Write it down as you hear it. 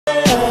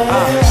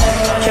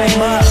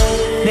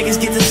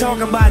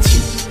talking about you.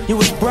 You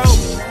was broke,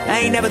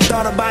 I ain't never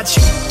thought about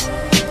you.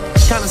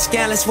 Kinda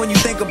scandalous when you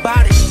think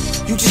about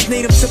it. You just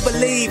need them to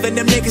believe, and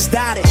them niggas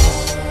doubt it.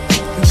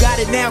 You got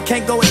it now,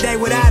 can't go a day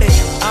without it.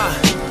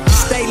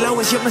 Stay low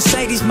as your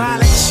Mercedes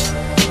mileage.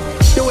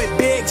 Do it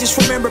big, just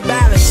remember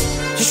balance.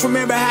 Just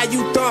remember how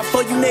you thought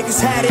before you niggas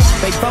had it.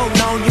 They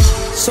voting on you.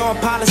 It's all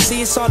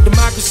policy, it's all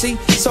democracy.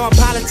 It's all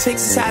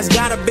politics, it's how it's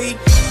gotta be.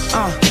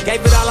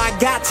 Gave it all I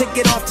got to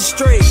get off the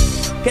street.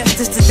 Guess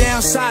this the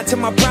downside to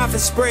my profit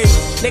spree.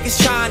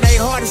 Niggas trying their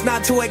hardest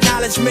not to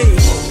acknowledge me.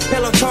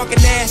 Pillow talking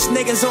ass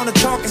niggas on a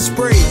talking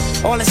spree.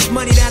 All this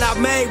money that I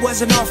made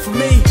wasn't all for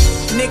me.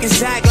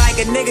 Niggas act like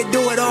a nigga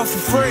do it all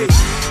for free.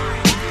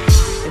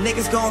 And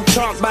niggas gon'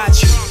 talk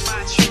about you,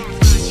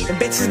 and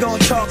bitches gon'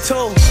 talk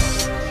too.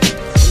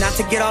 Not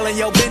to get all in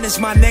your business,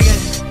 my nigga,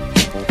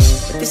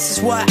 but this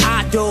is what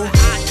I do.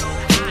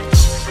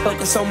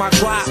 Focus on my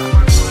guap,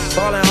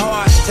 ballin'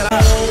 hard till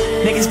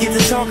niggas get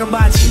to talking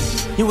about you.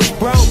 You was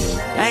broke,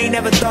 I ain't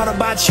never thought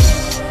about you.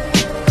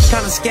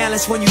 Kinda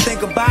scandalous when you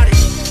think about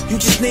it. You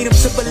just need them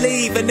to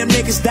believe, and them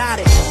niggas doubt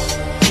it.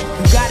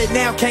 You got it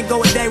now, can't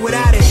go a day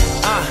without it.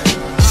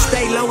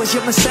 Stay low as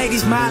your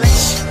Mercedes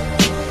mileage.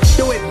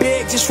 Do it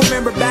big, just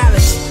remember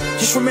balance.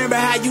 Just remember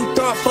how you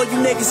thought before you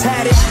niggas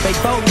had it. They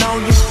voting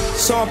on you.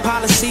 It's all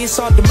policy, it's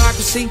all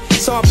democracy.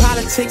 It's all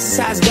politics, it's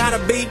how it's gotta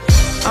be.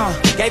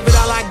 Gave it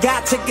all I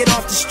got to get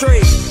off the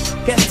street.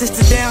 Guess this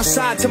the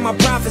downside to my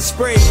profit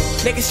spree.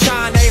 Niggas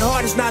trying their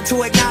hardest not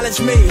to acknowledge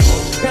me.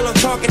 Pillow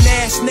talking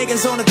ass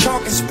niggas on a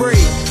talking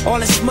spree. All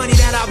this money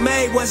that I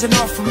made wasn't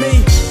all for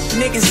me.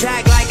 Niggas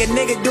act like a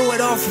nigga do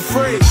it all for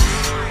free.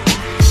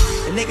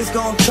 And niggas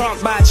gon' talk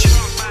about you,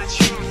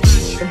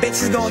 and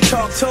bitches gon'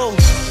 talk too.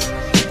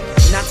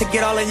 Not to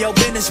get all in your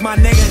business, my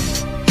nigga,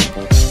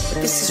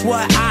 but this is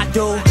what I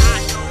do.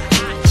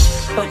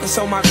 Focus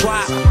on my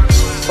guap,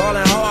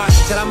 ballin' hard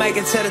till I make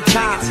it to the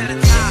top.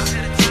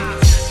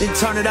 Then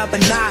turn it up a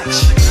notch,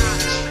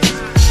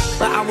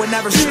 but I would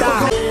never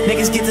stop.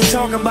 Niggas get to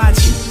talking about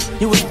you.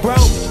 You was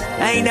broke,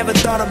 I ain't never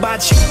thought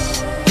about you.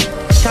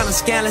 Kinda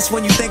scandalous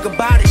when you think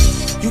about it.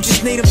 You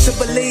just need them to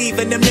believe,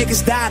 and them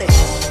niggas doubt it.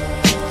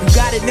 You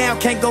got it now,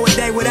 can't go a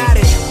day without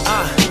it.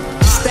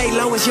 Stay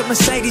low as your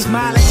Mercedes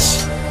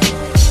mileage.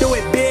 Do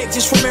it big,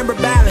 just remember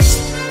balance.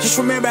 Just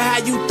remember how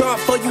you thought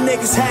before you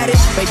niggas had it.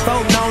 They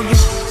voting on you.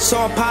 It's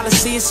all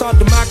policy, it's all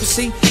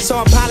democracy. It's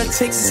all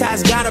politics, it's how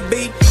it's gotta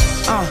be.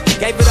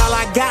 Gave it all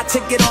I got to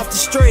get off the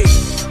street.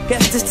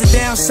 Guess this the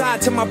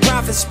downside to my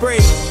profit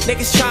spree.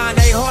 Niggas trying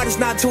their hardest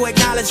not to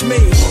acknowledge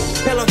me.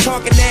 Pillow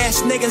talking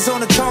ass niggas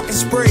on a talking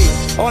spree.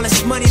 All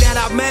this money that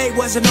I made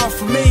wasn't all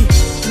for me.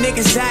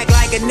 Niggas act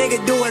like a nigga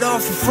do it all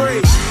for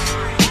free.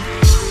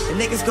 And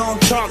niggas gon'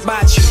 talk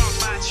about you,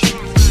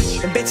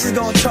 and bitches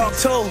gon' talk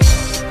too.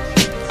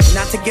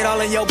 Not to get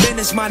all in your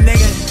business, my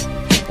nigga,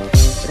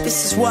 but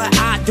this is what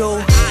I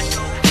do.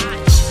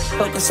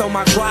 Focus on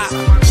my guap,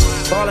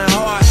 ballin'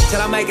 hard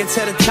till I make it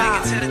to the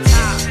top.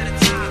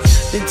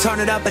 Then turn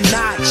it up a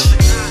notch.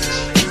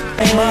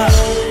 Aim up,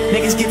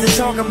 niggas get to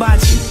talking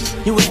about you.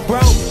 You was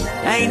broke,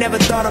 I ain't never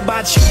thought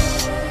about you.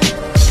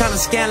 Kinda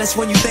scandalous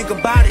when you think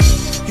about it.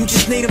 You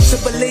just need them to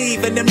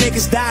believe, and them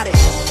niggas doubt it.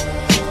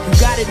 You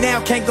got it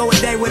now, can't go a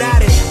day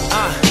without it.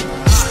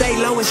 Stay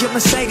low as your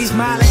Mercedes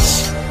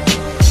mileage.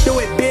 Do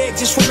it big,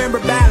 just remember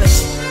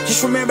balance.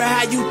 Just remember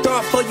how you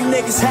thought before you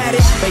niggas had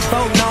it. They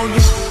voting on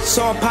you. It's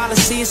all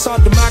policy, it's all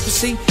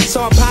democracy. It's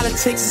all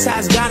politics, it's how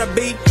it's gotta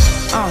be.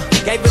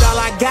 Gave it all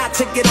I got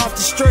to get off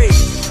the street.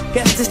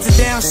 Guess this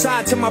the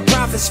downside to my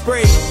profit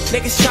spree.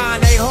 Niggas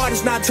trying their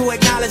hardest not to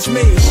acknowledge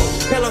me.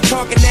 Pillow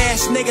talking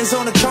ass niggas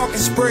on a talking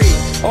spree.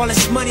 All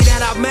this money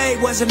that I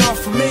made wasn't all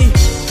for me.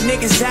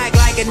 Niggas act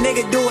like a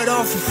nigga do it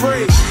all for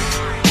free.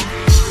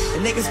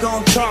 And niggas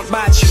gon' talk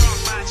about you,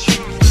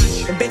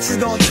 and bitches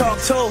gon' talk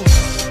too.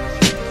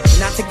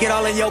 Not to get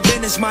all in your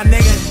business, my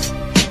nigga,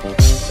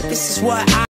 but this is what I